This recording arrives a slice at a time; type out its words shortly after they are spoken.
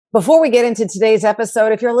Before we get into today's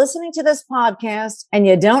episode, if you're listening to this podcast and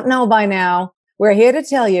you don't know by now, we're here to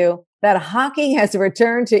tell you that hockey has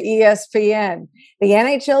returned to ESPN. The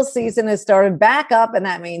NHL season has started back up, and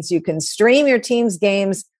that means you can stream your team's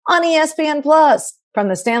games on ESPN Plus, from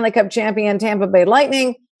the Stanley Cup champion Tampa Bay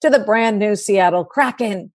Lightning to the brand new Seattle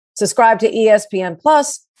Kraken. Subscribe to ESPN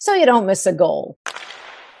Plus so you don't miss a goal.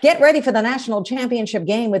 Get ready for the national championship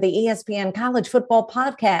game with the ESPN College Football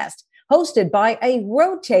Podcast, hosted by a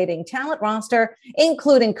rotating talent roster,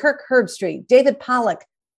 including Kirk Herbstreit, David Pollack,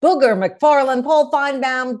 Booger McFarland, Paul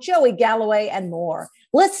Feinbaum, Joey Galloway, and more.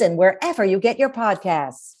 Listen wherever you get your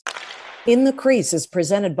podcasts. In the Crease is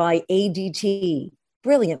presented by ADT.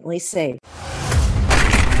 Brilliantly safe.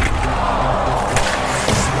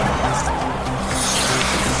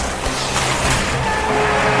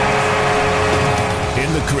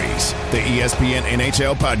 In the Crease, the ESPN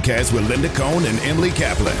NHL podcast with Linda Cohn and Emily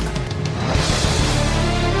Kaplan.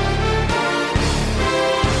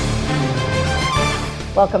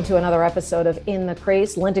 Welcome to another episode of In the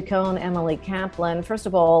Crease. Linda Cohn, Emily Kaplan. First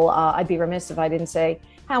of all, I'd be remiss if I didn't say,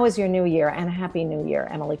 how was your new year? And a happy new year,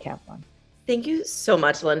 Emily Kaplan. Thank you so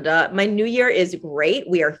much, Linda. My new year is great.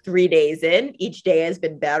 We are 3 days in. Each day has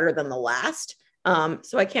been better than the last.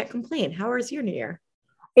 So I can't complain. How was your new year?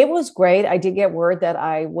 It was great. I did get word that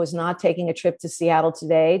I was not taking a trip to Seattle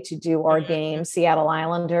today to do our game, Seattle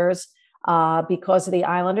Islanders. Because of the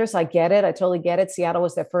Islanders, I get it. I totally get it. Seattle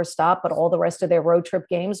was their first stop, but all the rest of their road trip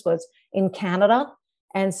games was in Canada.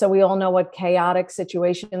 And so we all know what chaotic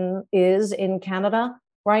situation is in Canada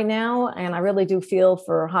right now. And I really do feel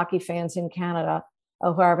for hockey fans in Canada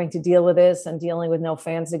who are having to deal with this and dealing with no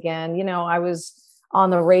fans again. You know, I was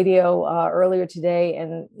on the radio earlier today,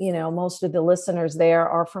 and, you know, most of the listeners there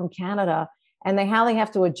are from Canada, and how they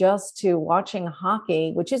have to adjust to watching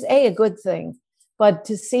hockey, which is a good thing. But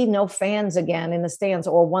to see no fans again in the stands,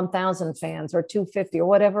 or 1,000 fans or 250 or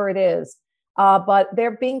whatever it is. But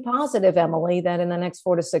they're being positive, Emily, that in the next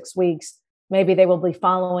 4 to 6 weeks, maybe they will be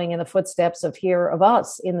following in the footsteps of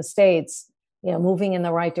us in the States, you know, moving in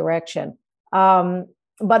the right direction.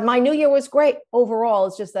 But my new year was great overall.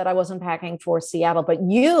 It's just that I wasn't packing for Seattle. But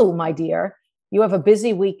you, my dear, you have a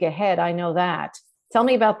busy week ahead. I know that. Tell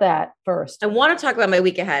me about that first. I want to talk about my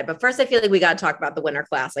week ahead, but first I feel like we got to talk about the Winter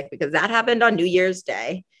Classic, because that happened on New Year's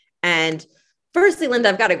Day. And firstly, Linda,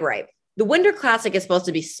 I've got a gripe. The Winter Classic is supposed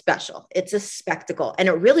to be special. It's a spectacle, and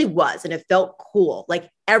it really was. And it felt cool. Like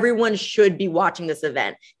everyone should be watching this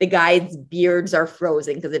event. The guys' beards are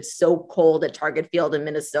frozen because it's so cold at Target Field in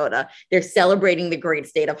Minnesota. They're celebrating the great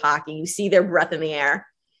state of hockey. You see their breath in the air.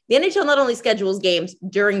 The NHL not only schedules games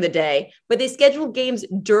during the day, but they schedule games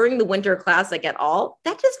during the Winter Classic at all.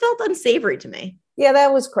 That just felt unsavory to me. Yeah,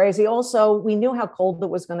 that was crazy. Also, we knew how cold it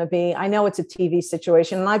was going to be. I know it's a TV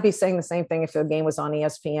situation, and I'd be saying the same thing if the game was on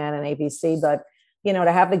ESPN and ABC, but, you know,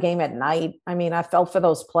 to have the game at night, I mean, I felt for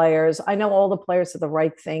those players. I know all the players did the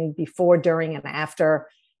right thing before, during, and after.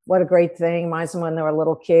 What a great thing. Reminds them when they were a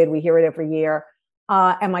little kid. We hear it every year.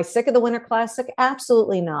 Am I sick of the Winter Classic?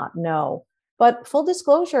 Absolutely not. No. But full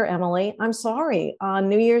disclosure, Emily, I'm sorry. On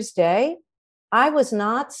New Year's Day, I was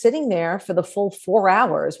not sitting there for the full 4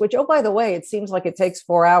 hours, which, oh, by the way, it seems like it takes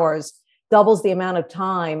 4 hours, doubles the amount of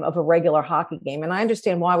time of a regular hockey game. And I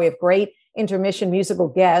understand why. We have great intermission musical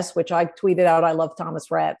guests, which I tweeted out. I love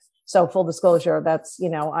Thomas Rhett. So full disclosure, that's,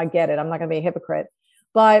 you know, I get it. I'm not going to be a hypocrite.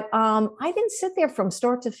 But I didn't sit there from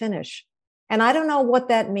start to finish. And I don't know what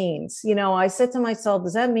that means. You know, I said to myself,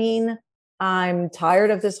 does that mean I'm tired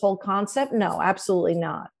of this whole concept? No, absolutely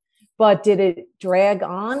not. But did it drag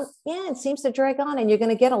on? Yeah, it seems to drag on. And you're going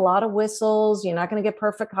to get a lot of whistles. You're not going to get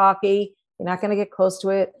perfect hockey. You're not going to get close to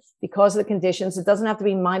it because of the conditions. It doesn't have to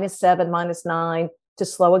be -7, -9 to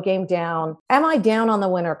slow a game down. Am I down on the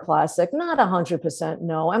Winter Classic? Not 100%,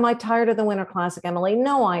 no. Am I tired of the Winter Classic, Emily?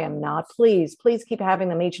 No, I am not. Please keep having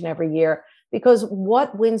them each and every year. Because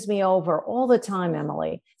what wins me over all the time,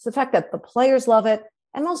 Emily, is the fact that the players love it.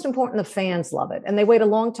 And most important, the fans love it. And they wait a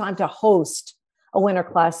long time to host a Winter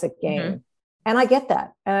Classic game. Mm-hmm. And I get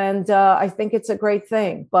that. And I think it's a great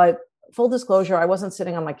thing. But full disclosure, I wasn't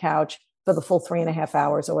sitting on my couch for the full 3.5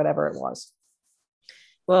 hours or whatever it was.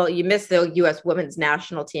 Well, you missed the U.S. women's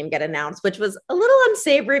national team get announced, which was a little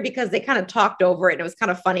unsavory because they kind of talked over it. And it was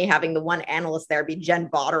kind of funny having the one analyst there be Jen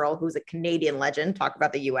Botterill, who's a Canadian legend, talk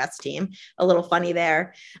about the U.S. team. A little funny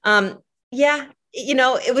there. Yeah.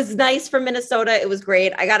 it was nice for Minnesota. It was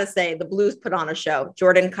great. I got to say, the Blues put on a show.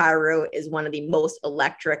 Jordan Kyrou is one of the most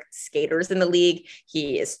electric skaters in the league.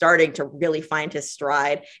 He is starting to really find his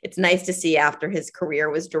stride. It's nice to see after his career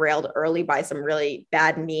was derailed early by some really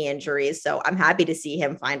bad knee injuries. So I'm happy to see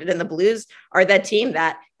him find it. And the Blues are that team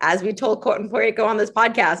that, as we told Colton Parayko on this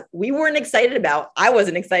podcast, we weren't excited about. I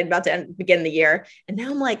wasn't excited about to begin the year. And now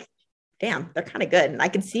I'm like, damn, they're kind of good. And I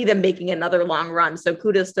can see them making another long run. So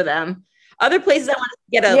kudos to them. Other places I want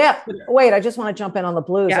to get wait, I just want to jump in on the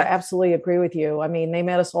Blues. Yeah. I absolutely agree with you. I mean, they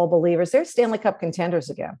made us all believers. They're Stanley Cup contenders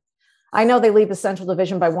again. I know they lead the Central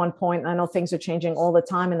Division by 1 point, and I know things are changing all the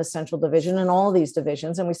time in the Central Division and all of these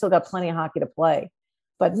divisions, and we still got plenty of hockey to play.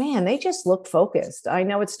 But man, they just look focused. I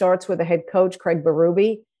know it starts with the head coach, Craig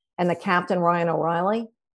Berube, and the captain, Ryan O'Reilly.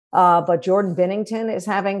 But Jordan Binnington is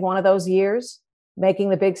having one of those years, making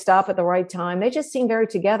the big stop at the right time. They just seem very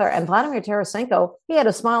together. And Vladimir Tarasenko, he had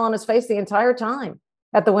a smile on his face the entire time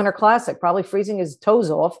at the Winter Classic, probably freezing his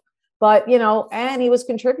toes off. But, and he was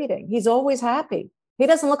contributing. He's always happy. He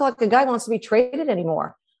doesn't look like a guy who wants to be traded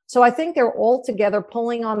anymore. So I think they're all together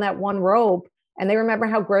pulling on that one rope. And they remember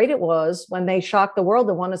how great it was when they shocked the world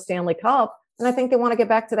and won a Stanley Cup. And I think they want to get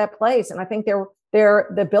back to that place. And I think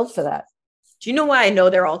they're built for that. Do you know why I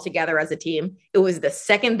know they're all together as a team? It was the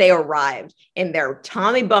second they arrived in their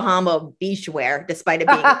Tommy Bahama beachwear, despite it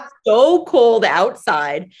being so cold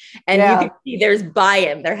outside. And you can see there's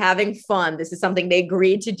buy-in. They're having fun. This is something they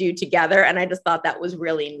agreed to do together. And I just thought that was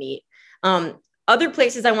really neat. Other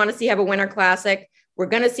places I want to see have a Winter Classic. We're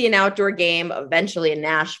going to see an outdoor game eventually in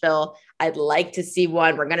Nashville. I'd like to see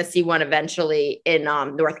one. We're going to see one eventually in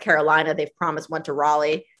North Carolina. They've promised one to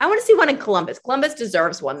Raleigh. I want to see one in Columbus. Columbus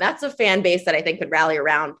deserves one. That's a fan base that I think could rally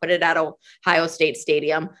around, put it at Ohio State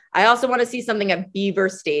Stadium. I also want to see something at Beaver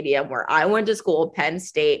Stadium, where I went to school, Penn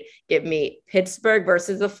State. Give me Pittsburgh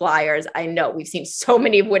versus the Flyers. I know we've seen so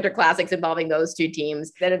many Winter Classics involving those two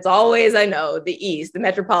teams that it's always, I know, the East, the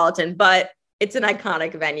Metropolitan, but it's an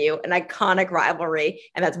iconic venue, an iconic rivalry.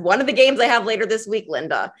 And that's one of the games I have later this week,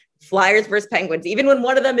 Linda. Flyers versus Penguins. Even when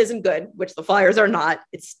one of them isn't good, which the Flyers are not,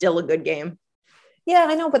 it's still a good game. Yeah,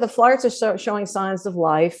 I know, but the Flyers are showing signs of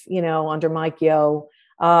life, under Mike Yeo.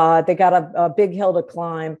 They got a big hill to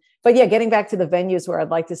climb. But yeah, getting back to the venues where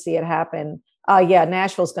I'd like to see it happen.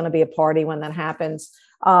 Nashville's going to be a party when that happens.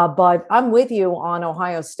 But I'm with you on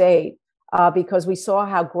Ohio State because we saw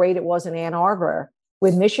how great it was in Ann Arbor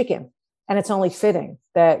with Michigan. And it's only fitting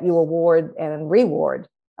that you award and reward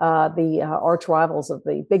the arch rivals of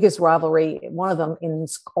the biggest rivalry, one of them in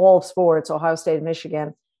all of sports, Ohio State and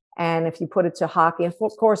Michigan. And if you put it to hockey, and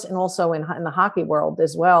of course, and also in the hockey world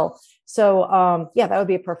as well. So, that would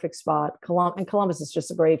be a perfect spot. And Columbus is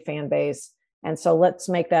just a great fan base. And so let's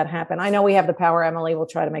make that happen. I know we have the power. Emily will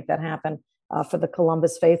try to make that happen for the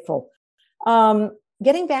Columbus faithful.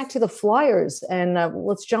 Getting back to the Flyers, and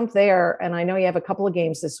let's jump there. And I know you have a couple of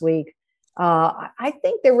games this week. I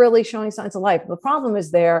think they're really showing signs of life. The problem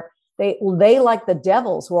is they like the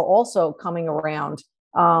Devils, who are also coming around,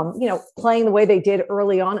 playing the way they did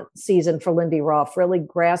early on in the season for Lindy Ruff, really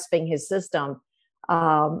grasping his system.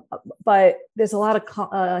 But there's a lot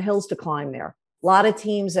of hills to climb there, a lot of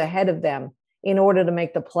teams ahead of them in order to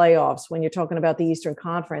make the playoffs when you're talking about the Eastern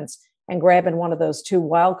Conference and grabbing one of those 2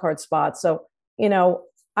 wildcard spots. So,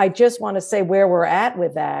 I just want to say where we're at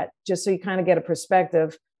with that, just so you kind of get a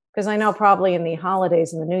perspective. Because I know probably in the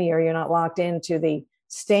holidays and the New Year, you're not locked into the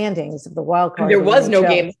standings of the wild card. There was no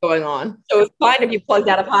games going on. So it's fine if you plugged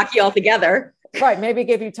out of hockey altogether. Right. Maybe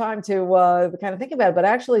give you time to kind of think about it. But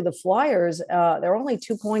actually, the Flyers, they're only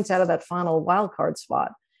 2 points out of that final wild card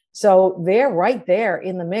spot. So they're right there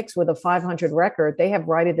in the mix with a 500 record. They have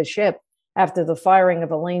righted the ship after the firing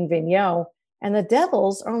of Alain Vigneault. And the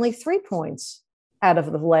Devils are only 3 points out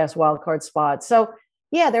of the last wild card spot. So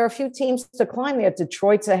yeah, there are a few teams to climb there.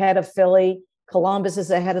 Detroit's ahead of Philly. Columbus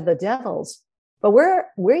is ahead of the Devils. But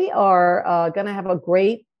we are going to have a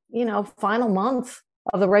great, final month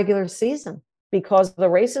of the regular season because of the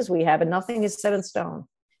races we have, and nothing is set in stone.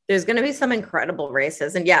 There's going to be some incredible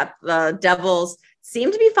races. And yeah, the Devils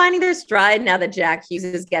seem to be finding their stride now that Jack Hughes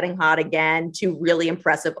is getting hot again. 2 really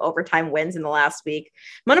impressive overtime wins in the last week.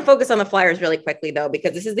 I'm going to focus on the Flyers really quickly, though,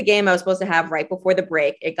 because this is the game I was supposed to have right before the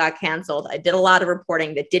break. It got canceled. I did a lot of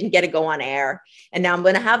reporting that didn't get to go on air. And now I'm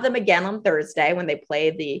going to have them again on Thursday when they play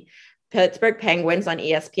the Pittsburgh Penguins on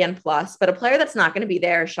ESPN+. But a player that's not going to be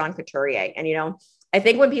there is Sean Couturier. And, I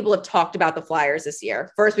think when people have talked about the Flyers this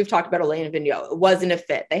year, first we've talked about Alain Vigneault. It wasn't a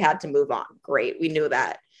fit. They had to move on. Great. We knew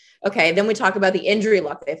that. Okay. Then we talk about the injury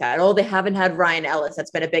luck they've had. Oh, they haven't had Ryan Ellis. That's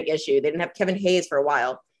been a big issue. They didn't have Kevin Hayes for a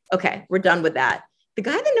while. Okay. We're done with that. The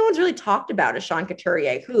guy that no one's really talked about is Sean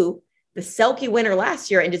Couturier, who the Selke winner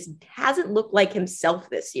last year and just hasn't looked like himself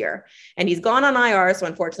this year. And he's gone on IR. So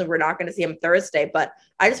unfortunately, we're not going to see him Thursday. But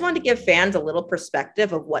I just wanted to give fans a little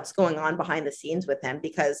perspective of what's going on behind the scenes with him,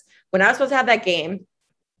 because when I was supposed to have that game,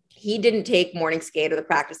 he didn't take morning skate or the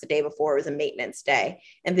practice the day before. It was a maintenance day.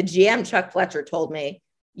 And the GM, Chuck Fletcher, told me,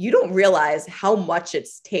 you don't realize how much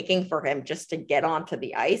it's taking for him just to get onto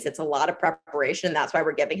the ice. It's a lot of preparation. That's why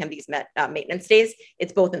we're giving him these maintenance days.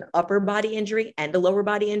 It's both an upper body injury and a lower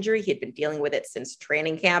body injury. He had been dealing with it since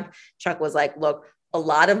training camp. Chuck was like, look, a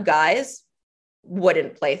lot of guys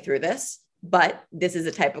wouldn't play through this, but this is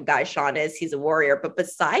the type of guy Sean is. He's a warrior. But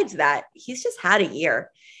besides that, he's just had a year.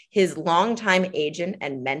 His longtime agent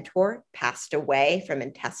and mentor passed away from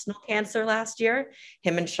intestinal cancer last year.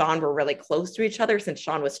 Him and Sean were really close to each other since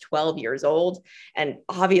Sean was 12 years old. And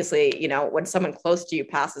obviously, you know, when someone close to you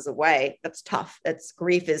passes away, that's tough.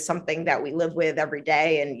 Grief is something that we live with every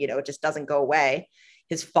day, and, you know, it just doesn't go away.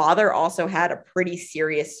 His father also had a pretty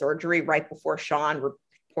serious surgery right before Sean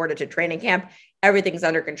reported to training camp. Everything's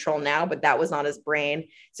under control now, but that was on his brain.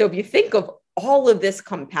 So if you think of all of this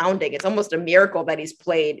compounding, it's almost a miracle that he's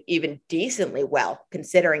played even decently well,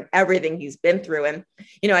 considering everything he's been through. And,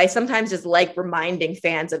 you know, I sometimes just like reminding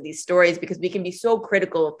fans of these stories, because we can be so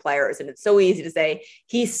critical of players, and it's so easy to say,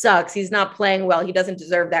 he sucks, he's not playing well, he doesn't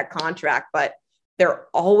deserve that contract, but they're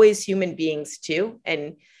always human beings too.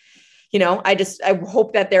 And, you know, I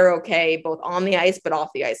hope that they're okay, both on the ice, but off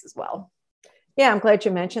the ice as well. Yeah, I'm glad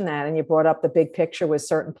you mentioned that. And you brought up the big picture with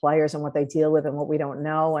certain players and what they deal with and what we don't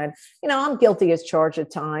know. And, you know, I'm guilty as charged at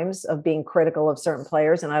times of being critical of certain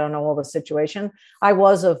players, and I don't know all the situation. I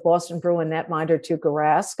was of Boston Bruin netminder Tuukka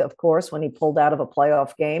Rask, of course, when he pulled out of a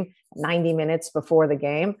playoff game 90 minutes before the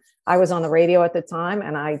game. I was on the radio at the time,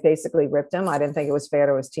 and I basically ripped him. I didn't think it was fair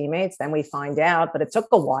to his teammates. Then we find out, but it took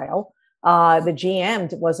a while. The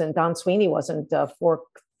GM Don Sweeney wasn't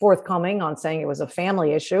forthcoming on saying it was a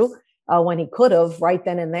family issue. When he could have right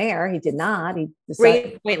then and there. He did not.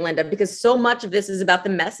 Great point, Linda, because so much of this is about the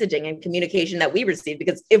messaging and communication that we receive,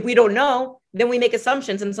 because if we don't know, then we make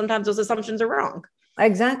assumptions, and sometimes those assumptions are wrong.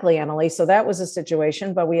 Exactly, Emily. So that was a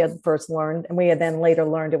situation, but we had first learned, and we had then later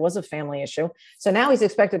learned it was a family issue. So now he's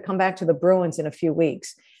expected to come back to the Bruins in a few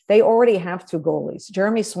weeks. They already have two goalies,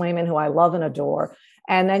 Jeremy Swayman, who I love and adore,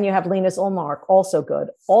 and then you have Linus Ullmark, also good,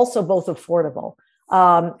 also both affordable.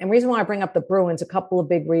 And reason why I bring up the Bruins, a couple of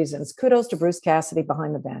big reasons. Kudos to Bruce Cassidy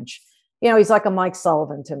behind the bench. You know, he's like a Mike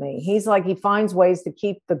Sullivan to me. He's like, he finds ways to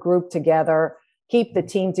keep the group together, keep the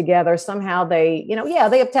team together. Somehow they, you know, yeah,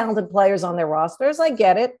 they have talented players on their rosters. I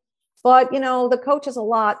get it. But, you know, the coach has a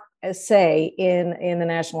lot to say in the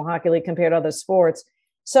National Hockey League compared to other sports.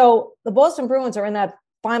 So the Boston Bruins are in that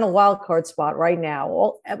final wild card spot right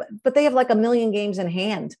now. But they have like a million games in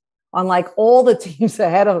hand on like all the teams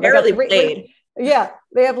ahead of them. Barely played. Yeah,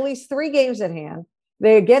 they have at least 3 games at hand.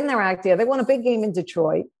 They're getting their act together. They won a big game in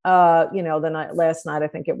Detroit, you know, last night, I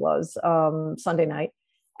think it was Sunday night.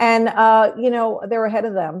 And, you know, they're ahead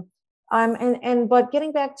of them. But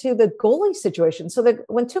getting back to the goalie situation. So that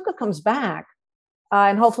when Tuukka comes back,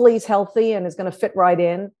 and hopefully he's healthy and is going to fit right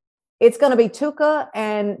in, it's going to be Tuukka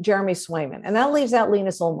and Jeremy Swayman. And that leaves out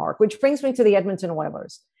Linus Ullmark, which brings me to the Edmonton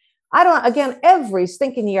Oilers. Every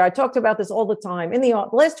stinking year, I talked about this all the time. In the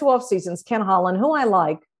last 2 off seasons, Ken Holland, who I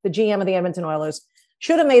like, the GM of the Edmonton Oilers,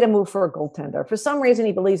 should have made a move for a goaltender. For some reason,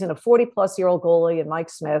 he believes in a 40-plus-year-old goalie and Mike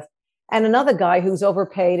Smith, and another guy who's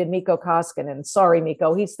overpaid and Mikko Koskinen. Sorry,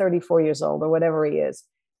 Mikko, he's 34 years old or whatever he is.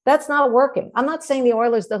 That's not working. I'm not saying the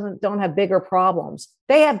Oilers don't have bigger problems.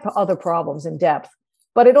 They have other problems in depth,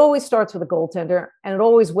 but it always starts with a goaltender, and it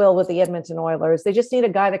always will with the Edmonton Oilers. They just need a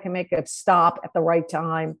guy that can make a stop at the right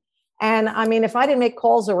time. And I mean, if I didn't make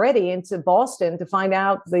calls already into Boston to find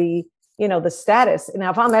out the status. Now,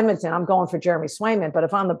 if I'm Edmonton, I'm going for Jeremy Swayman. But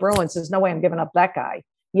if I'm the Bruins, there's no way I'm giving up that guy.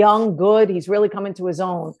 Young, good. He's really coming to his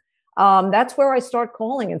own. That's where I start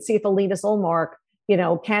calling and see if Linus Ullmark, you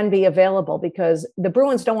know, can be available, because the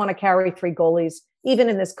Bruins don't want to carry 3 goalies, even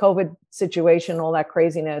in this COVID situation, all that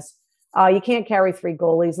craziness. You can't carry 3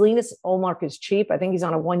 goalies. Linus Ullmark is cheap. I think he's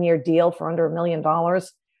on a 1-year deal for under $1 million.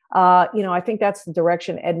 You know, I think that's the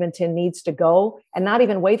direction Edmonton needs to go, and not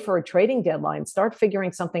even wait for a trading deadline. Start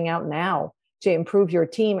figuring something out now to improve your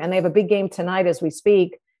team. And they have a big game tonight as we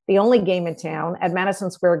speak, the only game in town at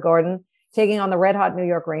Madison Square Garden, taking on the red hot New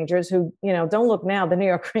York Rangers, who, you know, don't look now. The New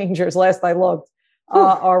York Rangers, last I looked,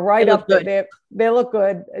 are right up there. They look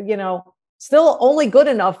good, you know, still only good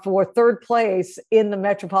enough for 3rd place in the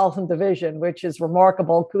Metropolitan Division, which is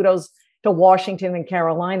remarkable. Kudos to Washington and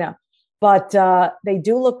Carolina. But they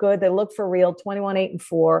do look good. They look for real,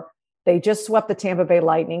 21-8-4. They just swept the Tampa Bay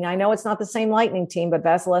Lightning. I know it's not the same Lightning team, but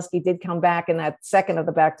Vasilevsky did come back in that second of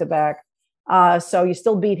the back-to-back. So you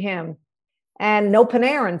still beat him. And no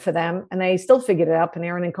Panarin for them. And they still figured it out,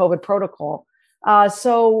 Panarin and COVID protocol.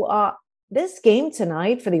 So this game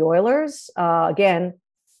tonight for the Oilers, again,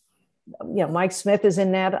 Mike Smith is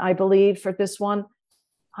in net, I believe, for this one.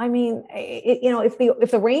 I mean,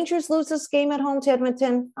 if the Rangers lose this game at home to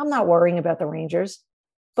Edmonton, I'm not worrying about the Rangers.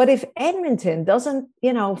 But if Edmonton doesn't,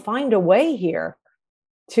 find a way here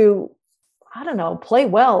to, play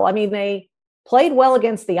well. I mean, they played well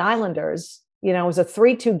against the Islanders. It was a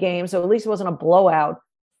 3-2 game, so at least it wasn't a blowout.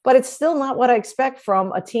 But it's still not what I expect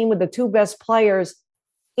from a team with the two best players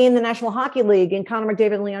in the National Hockey League, in Connor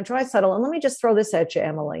McDavid and Leon Draisaitl. And let me just throw this at you,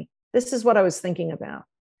 Emily. This is what I was thinking about.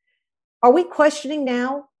 Are we questioning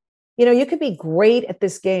now? You could be great at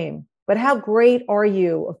this game, but how great are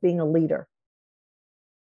you of being a leader?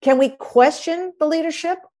 Can we question the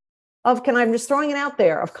leadership I'm just throwing it out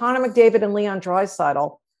there, of Connor McDavid and Leon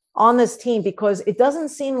Draisaitl on this team? Because it doesn't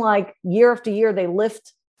seem like year after year they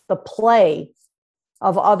lift the play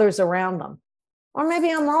of others around them. Or maybe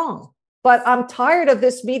I'm wrong, but I'm tired of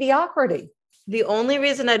this mediocrity. The only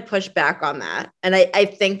reason I'd push back on that, and I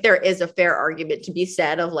think there is a fair argument to be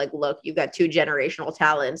said of like, look, you've got two generational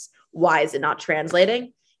talents. Why is it not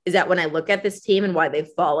translating? Is that when I look at this team and why they've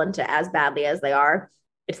fallen to as badly as they are,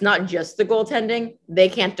 it's not just the goaltending. They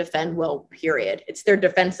can't defend well, period. It's their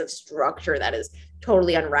defensive structure that is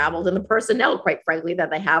totally unraveled, and the personnel, quite frankly,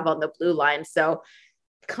 that they have on the blue line. So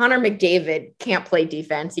Connor McDavid can't play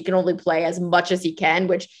defense. He can only play as much as he can,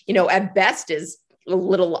 which, at best is a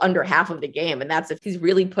little under half of the game. And that's if he's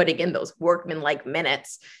really putting in those workman-like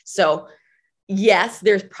minutes. So yes,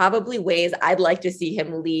 there's probably ways I'd like to see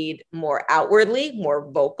him lead more outwardly, more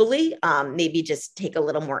vocally, maybe just take a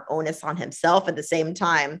little more onus on himself. At the same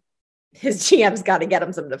time, his GM's got to get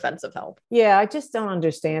him some defensive help. Yeah, I just don't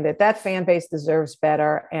understand it. That fan base deserves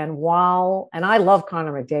better. And I love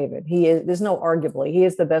Connor McDavid. There's no arguably, he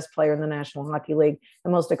is the best player in the National Hockey League,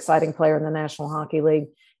 the most exciting player in the National Hockey League.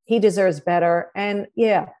 He deserves better. And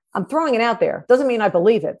yeah, I'm throwing it out there. Doesn't mean I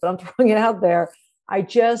believe it, but I'm throwing it out there.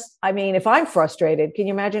 If I'm frustrated, can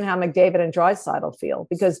you imagine how McDavid and Draisaitl feel?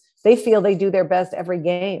 Because they feel they do their best every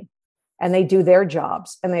game and they do their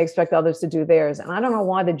jobs and they expect others to do theirs. And I don't know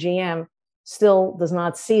why the GM still does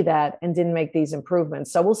not see that and didn't make these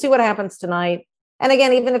improvements. So we'll see what happens tonight. And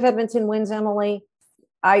again, even if Edmonton wins, Emily,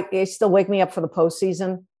 it still wake me up for the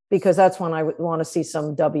postseason, because that's when I want to see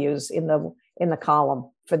some W's in the column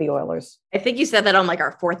for the Oilers. I think you said that on like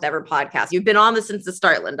our 4th ever podcast. You've been on this since the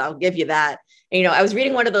start, Linda. I'll give you that. And, I was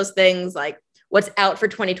reading one of those things like what's out for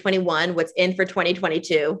 2021, what's in for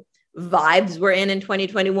 2022. Vibes were in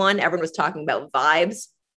 2021. Everyone was talking about vibes.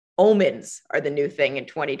 Omens are the new thing in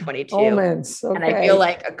 2022. Omens. Okay. And I feel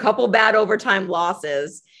like a couple bad overtime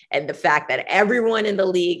losses and the fact that everyone in the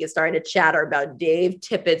league is starting to chatter about Dave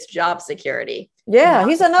Tippett's job security. Yeah,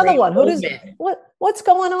 he's another one. What's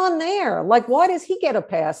going on there? Like, why does he get a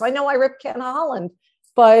pass? I know I ripped Ken Holland,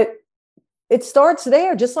 but it starts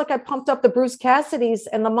there. Just like I pumped up the Bruce Cassidys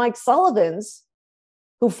and the Mike Sullivans,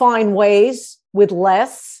 who find ways with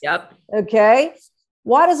less. Yep. Okay.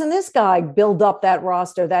 Why doesn't this guy build up that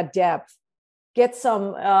roster, that depth, get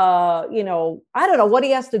some, I don't know what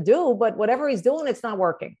he has to do, but whatever he's doing, it's not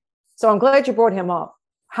working. So I'm glad you brought him up.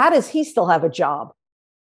 How does he still have a job?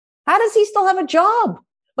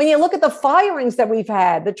 When you look at the firings that we've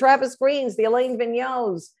had, the Travis Greens, the Alain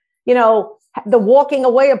Vigneaults, the walking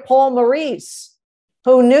away of Paul Maurice,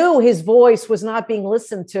 who knew his voice was not being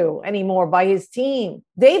listened to anymore by his team.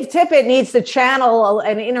 Dave Tippett needs to channel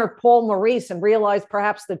an inner Paul Maurice and realize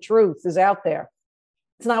perhaps the truth is out there.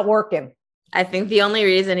 It's not working. I think the only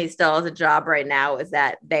reason he still has a job right now is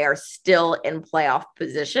that they are still in playoff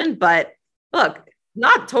position. But look,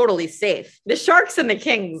 not totally safe. The Sharks and the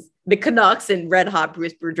Kings, the Canucks and red hot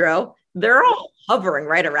Bruce Boudreau, they're all hovering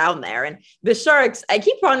right around there. And the Sharks, I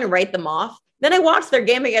keep wanting to write them off. Then I watched their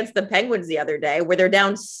game against the Penguins the other day where they're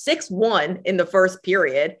down 6-1 in the first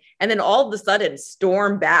period. And then all of a sudden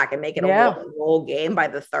storm back and make it a roll game by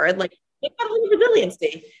the third. Like, they've got a little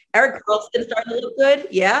resiliency. Erik Karlsson starting to look good.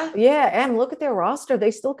 Yeah. Yeah. And look at their roster.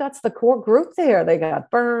 They still got the core group there. They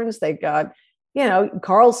got Burns. They got,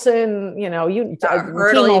 Karlsson,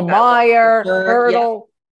 Timo Meier, Hurdle.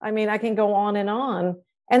 Yeah. I mean, I can go on and on.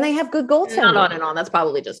 And they have good goaltending. Not on and on. That's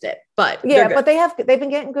probably just it. But yeah, but they've been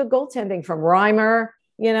getting good goaltending from Reimer,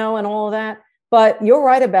 and all of that. But you're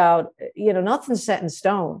right about, nothing's set in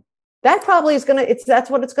stone. That probably is that's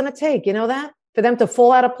what it's gonna take, for them to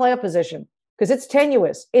fall out of playoff position. Because it's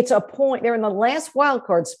tenuous. It's a point. They're in the last wild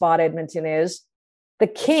card spot, Edmonton is. The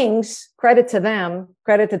Kings, credit to them,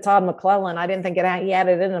 credit to Todd McClellan. I didn't think he had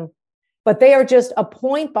it in him, but they are just a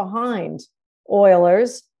point behind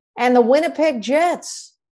Oilers. And the Winnipeg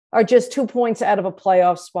Jets are just 2 points out of a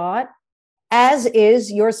playoff spot, as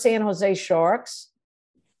is your San Jose Sharks,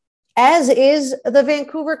 as is the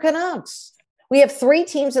Vancouver Canucks. We have 3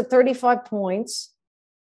 teams at 35 points.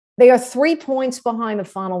 They are 3 points behind the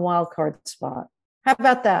final wildcard spot. How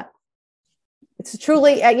about that? It's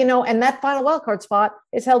truly, and that final wildcard spot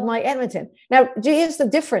is held by Edmonton. Now, here's the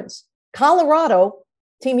difference. Colorado,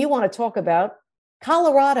 team you want to talk about,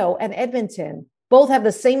 Colorado and Edmonton both have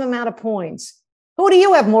the same amount of points. Who do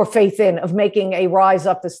you have more faith in of making a rise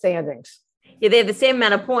up the standings? Yeah, they have the same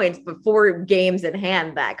amount of points, but 4 games in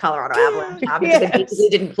hand that Colorado Avalanche have because they basically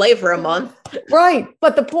didn't play for a month. Right.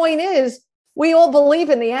 But the point is, we all believe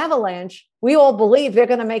in the Avalanche. We all believe they're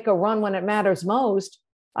going to make a run when it matters most.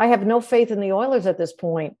 I have no faith in the Oilers at this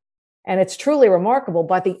point. And it's truly remarkable.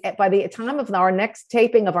 By the time of our next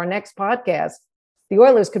taping of our next podcast, the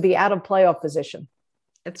Oilers could be out of playoff position.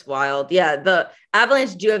 It's wild. Yeah, the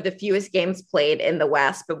Avalanche do have the fewest games played in the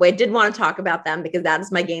West, but I did want to talk about them because that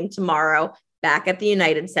is my game tomorrow back at the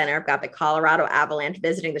United Center. I've got the Colorado Avalanche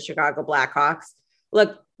visiting the Chicago Blackhawks.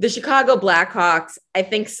 Look, the Chicago Blackhawks, I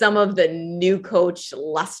think some of the new coach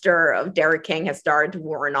luster of Derek King has started to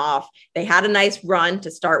worn off. They had a nice run to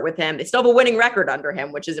start with him. They still have a winning record under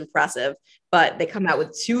him, which is impressive, but they come out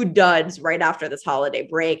with 2 duds right after this holiday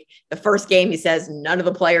break. The first game, he says none of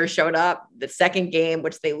the players showed up. The second game,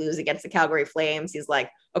 which they lose against the Calgary Flames, he's like,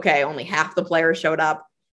 okay, only half the players showed up.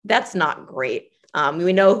 That's not great.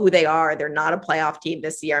 We know who they are. They're not a playoff team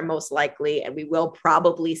this year, most likely, and we will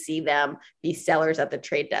probably see them be sellers at the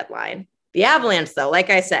trade deadline. The Avalanche, though, like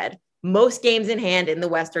I said, most games in hand in the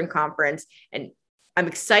Western Conference, and I'm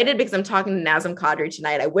excited because I'm talking to Nazem Kadri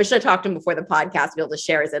tonight. I wish I talked to him before the podcast to be able to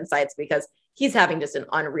share his insights because he's having just an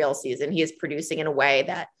unreal season. He is producing in a way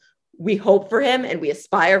that we hope for him and we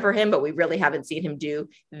aspire for him, but we really haven't seen him do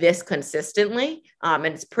this consistently. And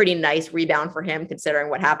it's pretty nice rebound for him considering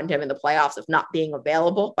what happened to him in the playoffs of not being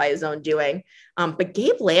available by his own doing. But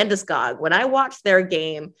Gabe Landeskog, when I watched their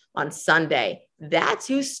game on Sunday, that's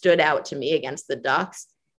who stood out to me against the Ducks.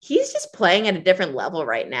 He's just playing at a different level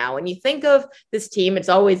right now. When you think of this team, it's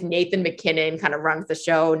always Nathan McKinnon kind of runs the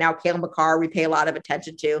show. Now Cale Makar, we pay a lot of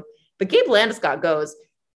attention to. But Gabe Landeskog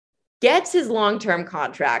gets his long-term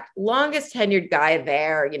contract, longest tenured guy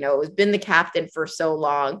there, has been the captain for so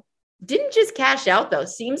long. Didn't just cash out, though.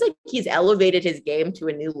 Seems like he's elevated his game to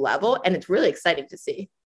a new level, and it's really exciting to see.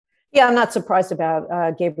 Yeah, I'm not surprised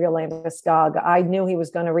about Gabriel Landeskog. I knew he was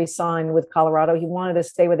going to re-sign with Colorado. He wanted to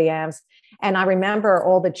stay with the Avs. And I remember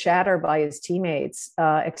all the chatter by his teammates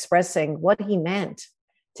expressing what he meant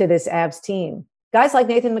to this Avs team. Guys like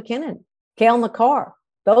Nathan McKinnon, Cale Makar,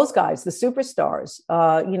 those guys, the superstars,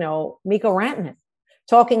 Mikko Rantanen,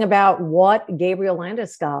 talking about what Gabriel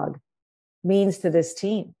Landeskog means to this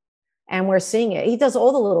team. And we're seeing it. He does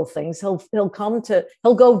all the little things. He'll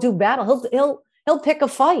go do battle. He'll pick a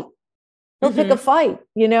fight. He'll pick a fight,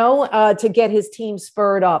 to get his team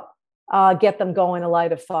spurred up, get them going to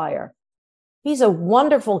light a fire. He's a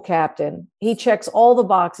wonderful captain. He checks all the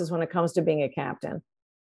boxes when it comes to being a captain.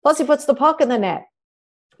 Plus, he puts the puck in the net.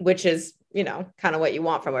 Which is, kind of what you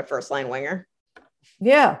want from a first line winger.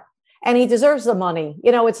 Yeah. And he deserves the money.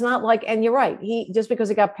 It's not like, and you're right, just because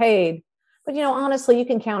he got paid. But, honestly, you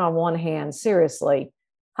can count on one hand. Seriously,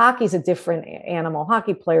 hockey's a different animal.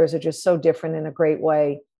 Hockey players are just so different in a great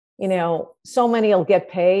way. So many will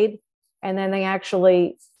get paid and then they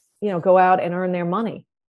actually, go out and earn their money.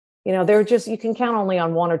 You can count only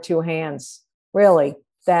on 1 or 2 hands, really,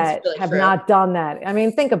 that really have not done that. I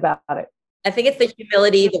mean, think about it. I think it's the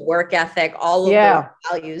humility, the work ethic, all of those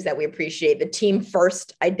values that we appreciate, the team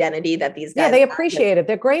first identity that these guys they appreciate it.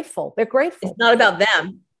 They're grateful. It's not about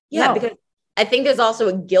them. Yeah, because I think there's also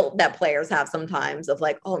a guilt that players have sometimes of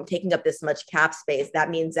like, oh, I'm taking up this much cap space. That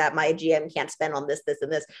means that my GM can't spend on this, this,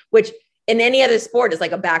 and this, which in any other sport is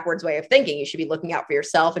like a backwards way of thinking. You should be looking out for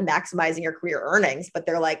yourself and maximizing your career earnings. But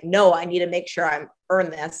they're like, no, I need to make sure I earn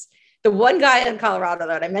this. The one guy in Colorado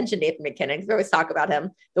that I mentioned, Nathan McKinnon, we always talk about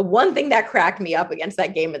him. The one thing that cracked me up against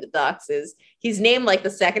that game of the Ducks is he's named like the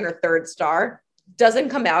 2nd or 3rd star, doesn't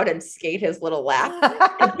come out and skate his little lap.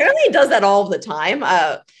 Apparently he does that all the time.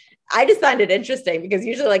 I just find it interesting because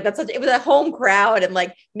usually it was a home crowd and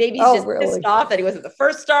like maybe he's pissed off that he wasn't the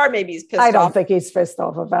 1st star. Maybe he's pissed off. I don't think he's pissed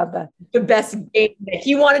off about that. The best game that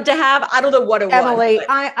he wanted to have. I don't know what it was. Emily,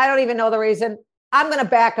 I don't even know the reason. I'm going to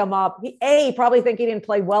back him up. He probably think he didn't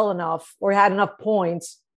play well enough or had enough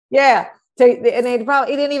points. Yeah. And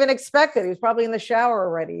he didn't even expect it. He was probably in the shower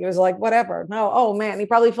already. He was like, whatever. No, oh man, he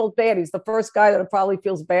probably feels bad. He's the first guy that probably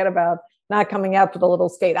feels bad about not coming out for the little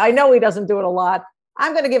skate. I know he doesn't do it a lot.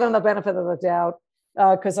 I'm going to give him the benefit of the doubt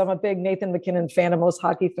because I'm a big Nathan MacKinnon fan, and most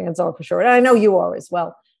hockey fans are for sure. And I know you are as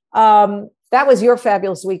well. That was your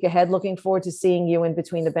fabulous week ahead. Looking forward to seeing you in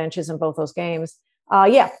between the benches in both those games.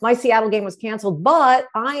 My Seattle game was canceled, but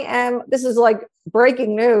this is like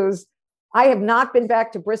breaking news. I have not been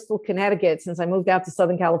back to Bristol, Connecticut since I moved out to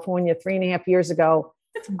Southern California 3.5 years ago.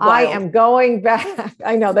 I am going back.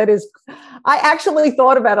 I know that is, I actually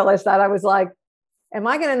thought about it last night. I was like, am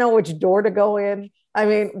I going to know which door to go in? I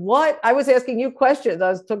mean, what? I was asking you questions.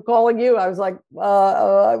 I was calling you. I was like, what,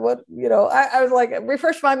 I was like,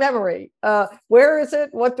 refresh my memory. Where is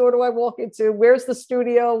it? What door do I walk into? Where's the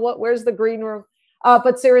studio? Where's the green room?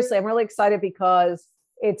 But seriously, I'm really excited because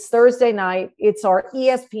it's Thursday night. It's our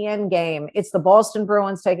ESPN game. It's the Boston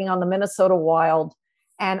Bruins taking on the Minnesota Wild.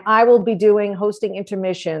 And I will be hosting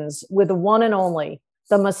intermissions with the one and only,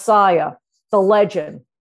 the Messiah, the legend,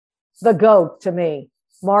 the GOAT to me,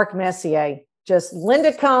 Mark Messier. Just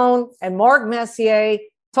Linda Cohn and Mark Messier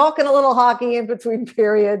talking a little hockey in between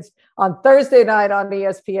periods on Thursday night on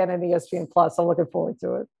ESPN and ESPN Plus. I'm looking forward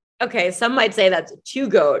to it. Okay, some might say that's two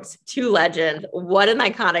GOATs, two legends. What an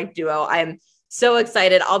iconic duo. I'm so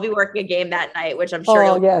excited. I'll be working a game that night, which I'm sure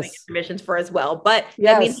you'll be making submissions for as well. But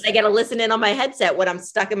that means I get to listen in on my headset when I'm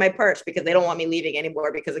stuck in my perch because they don't want me leaving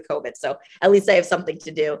anymore because of COVID. So at least I have something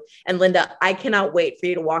to do. And Linda, I cannot wait for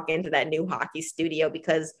you to walk into that new hockey studio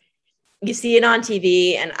because you see it on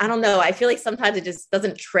TV. And I don't know, I feel like sometimes it just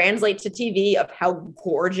doesn't translate to TV of how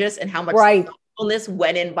gorgeous and how much thoughtfulness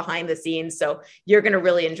went in behind the scenes. So you're going to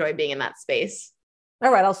really enjoy being in that space.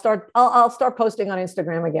 All right, I'll start posting on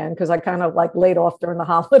Instagram again because I kind of like laid off during the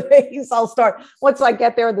holidays. I'll start once I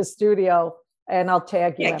get there in the studio and I'll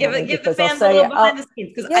tag you. Yeah, give the fans a little behind the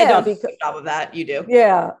scenes because I don't do a good job of that. You do.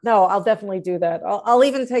 Yeah, no, I'll definitely do that. I'll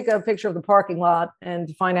even take a picture of the parking lot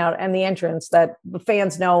and find out and the entrance that the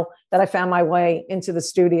fans know that I found my way into the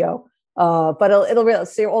studio. But it'll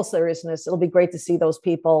really, all seriousness, it'll be great to see those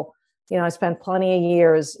people. I spent plenty of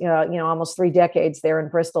years, almost 3 decades there in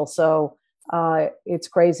Bristol. So it's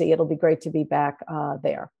crazy. It'll be great to be back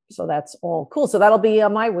there. So that's all cool. So that'll be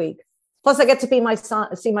my week. Plus I get to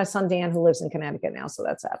see my son, Dan, who lives in Connecticut now. So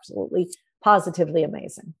that's absolutely positively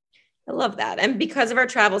amazing. I love that. And because of our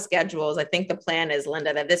travel schedules, I think the plan is,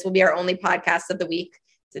 Linda, that this will be our only podcast of the week.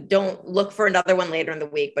 So don't look for another one later in the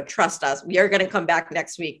week, but trust us, we are going to come back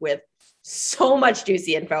next week with so much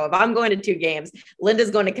juicy info. If I'm going to 2 games,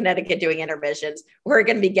 Linda's going to Connecticut doing intermissions. We're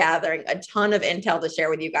going to be gathering a ton of intel to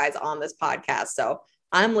share with you guys on this podcast. So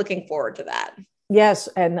I'm looking forward to that. Yes.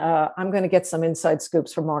 And I'm going to get some inside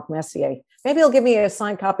scoops from Mark Messier. Maybe he'll give me a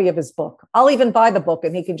signed copy of his book. I'll even buy the book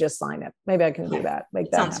and he can just sign it. Maybe I can do that.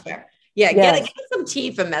 Make that sounds happen. Fair. Yeah. Get some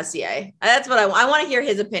tea from Messier. That's what I want. I want to hear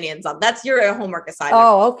his opinions on. That's your homework assignment.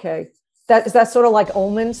 Oh, okay. Is that sort of like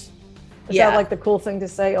omens? Is that like the cool thing to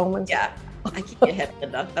say, omens? Yeah. I keep getting hit,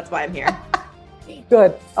 Linda. That's why I'm here.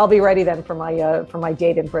 Good. I'll be ready then for my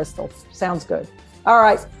date in Bristol. Sounds good. All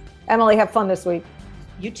right. Emily, have fun this week.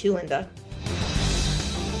 You too, Linda.